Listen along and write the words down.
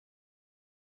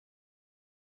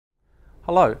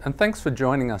Hello, and thanks for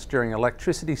joining us during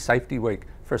Electricity Safety Week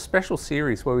for a special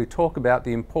series where we talk about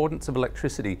the importance of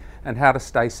electricity and how to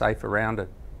stay safe around it.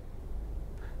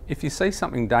 If you see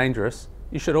something dangerous,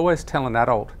 you should always tell an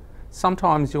adult.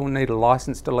 Sometimes you'll need a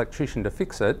licensed electrician to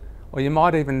fix it, or you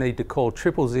might even need to call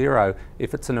 000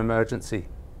 if it's an emergency.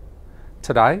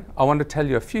 Today, I want to tell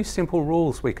you a few simple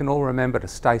rules we can all remember to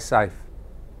stay safe.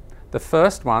 The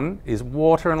first one is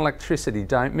water and electricity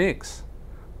don't mix.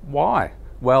 Why?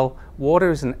 Well, water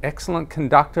is an excellent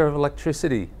conductor of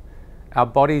electricity. Our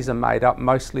bodies are made up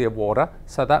mostly of water,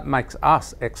 so that makes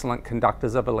us excellent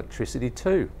conductors of electricity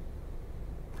too.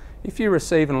 If you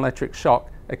receive an electric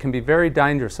shock, it can be very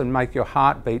dangerous and make your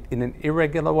heart beat in an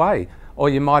irregular way, or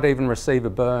you might even receive a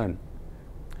burn.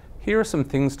 Here are some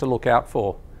things to look out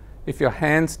for. If your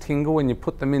hands tingle when you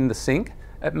put them in the sink,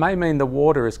 it may mean the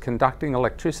water is conducting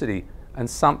electricity and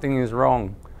something is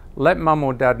wrong. Let mum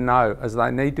or dad know, as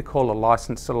they need to call a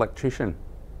licensed electrician.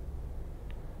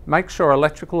 Make sure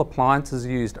electrical appliances are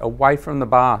used away from the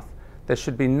bath. There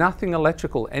should be nothing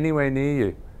electrical anywhere near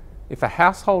you. If a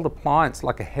household appliance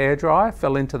like a hairdryer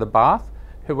fell into the bath,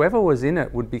 whoever was in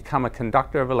it would become a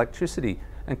conductor of electricity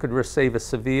and could receive a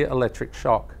severe electric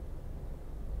shock.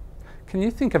 Can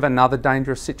you think of another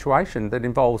dangerous situation that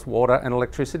involves water and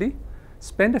electricity?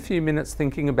 Spend a few minutes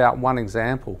thinking about one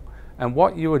example and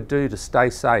what you would do to stay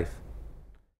safe.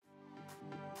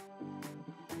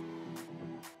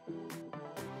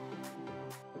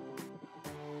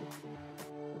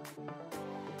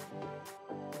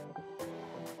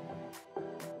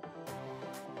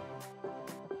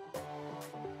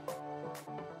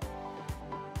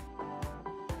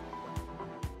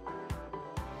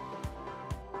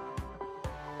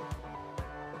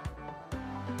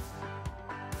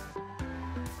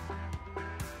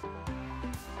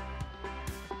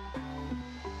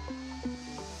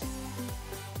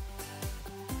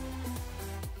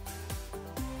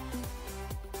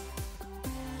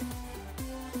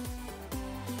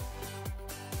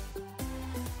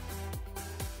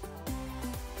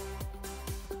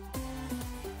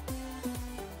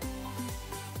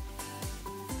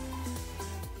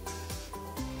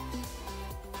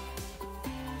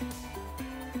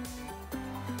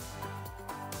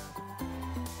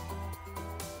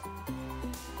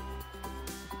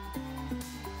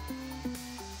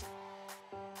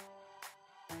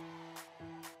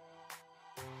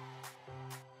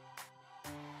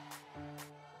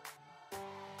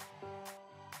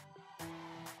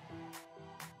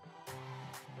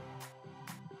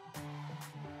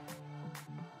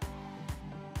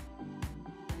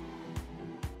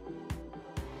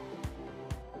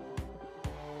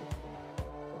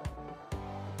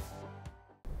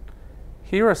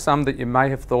 Here are some that you may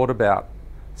have thought about.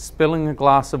 Spilling a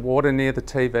glass of water near the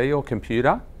TV or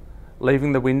computer,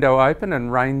 leaving the window open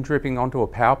and rain dripping onto a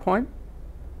PowerPoint,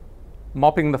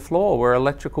 mopping the floor where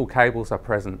electrical cables are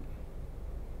present.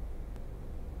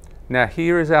 Now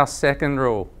here is our second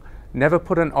rule. Never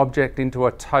put an object into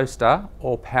a toaster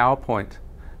or PowerPoint.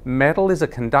 Metal is a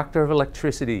conductor of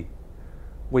electricity.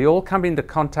 We all come into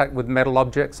contact with metal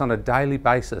objects on a daily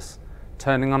basis,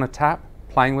 turning on a tap,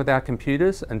 playing with our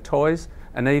computers and toys,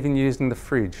 and even using the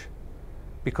fridge.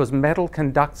 Because metal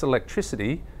conducts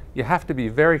electricity, you have to be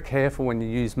very careful when you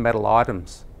use metal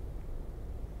items.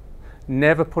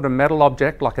 Never put a metal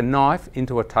object like a knife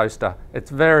into a toaster.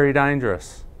 It's very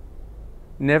dangerous.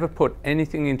 Never put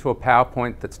anything into a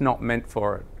PowerPoint that's not meant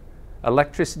for it.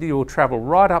 Electricity will travel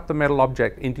right up the metal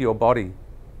object into your body.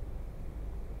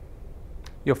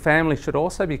 Your family should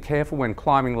also be careful when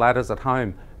climbing ladders at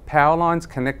home. Power lines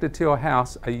connected to your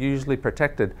house are usually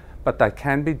protected, but they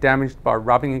can be damaged by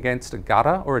rubbing against a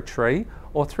gutter or a tree,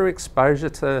 or through exposure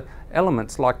to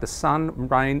elements like the sun,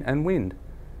 rain and wind.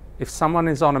 If someone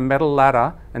is on a metal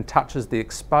ladder and touches the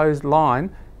exposed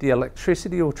line, the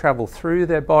electricity will travel through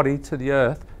their body to the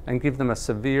earth and give them a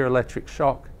severe electric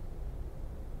shock.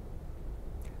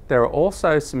 There are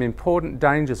also some important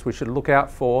dangers we should look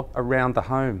out for around the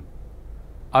home.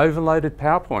 Overloaded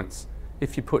PowerPoints.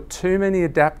 If you put too many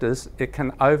adapters, it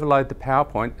can overload the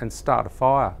PowerPoint and start a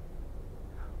fire.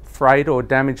 Frayed or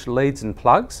damaged leads and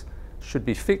plugs should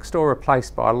be fixed or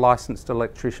replaced by a licensed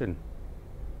electrician.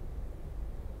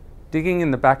 Digging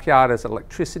in the backyard as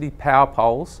electricity power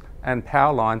poles and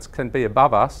power lines can be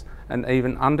above us and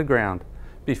even underground.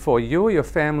 Before you or your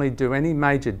family do any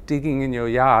major digging in your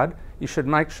yard, you should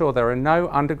make sure there are no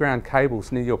underground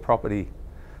cables near your property.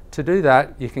 To do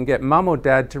that, you can get mum or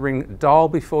dad to ring dial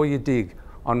before you dig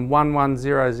on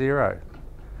 1100.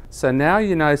 So now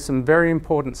you know some very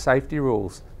important safety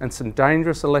rules and some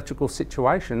dangerous electrical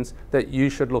situations that you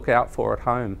should look out for at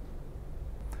home.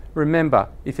 Remember,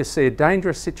 if you see a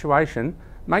dangerous situation,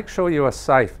 make sure you are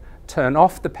safe. Turn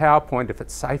off the PowerPoint if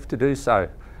it's safe to do so.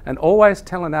 And always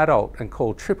tell an adult and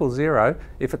call 000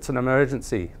 if it's an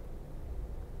emergency.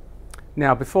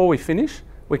 Now, before we finish,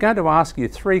 we're going to ask you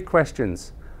 3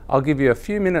 questions. I'll give you a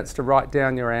few minutes to write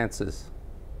down your answers.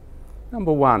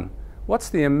 Number 1, what's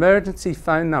the emergency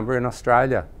phone number in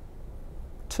Australia?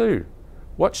 2,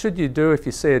 what should you do if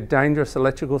you see a dangerous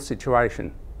electrical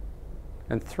situation?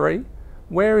 And 3,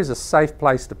 where is a safe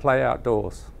place to play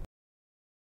outdoors?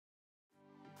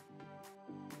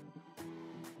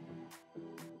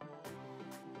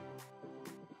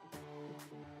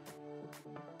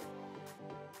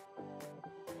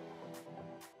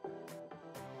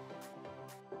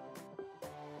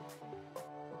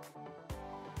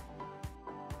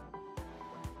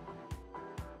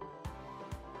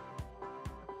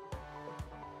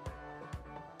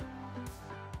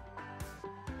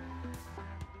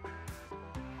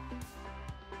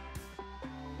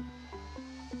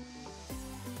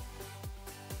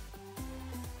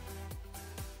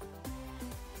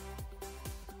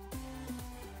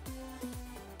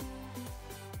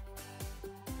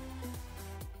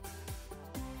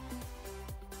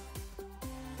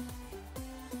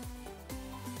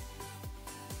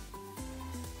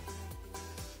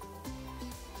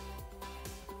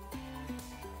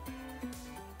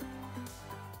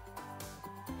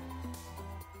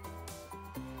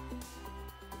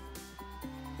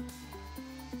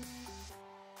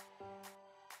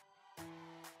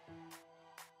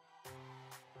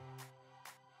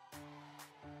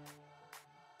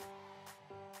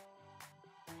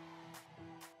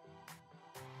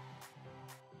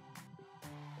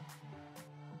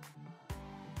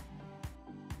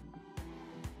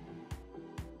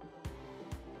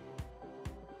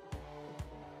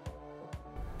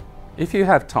 If you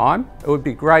have time, it would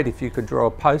be great if you could draw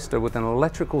a poster with an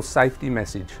electrical safety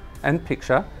message and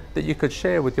picture that you could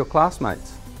share with your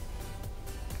classmates.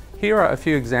 Here are a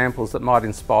few examples that might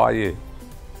inspire you.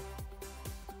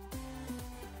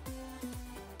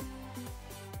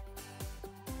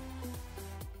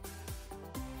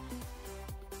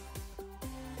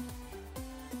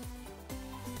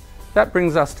 That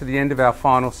brings us to the end of our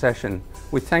final session.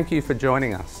 We thank you for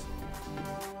joining us.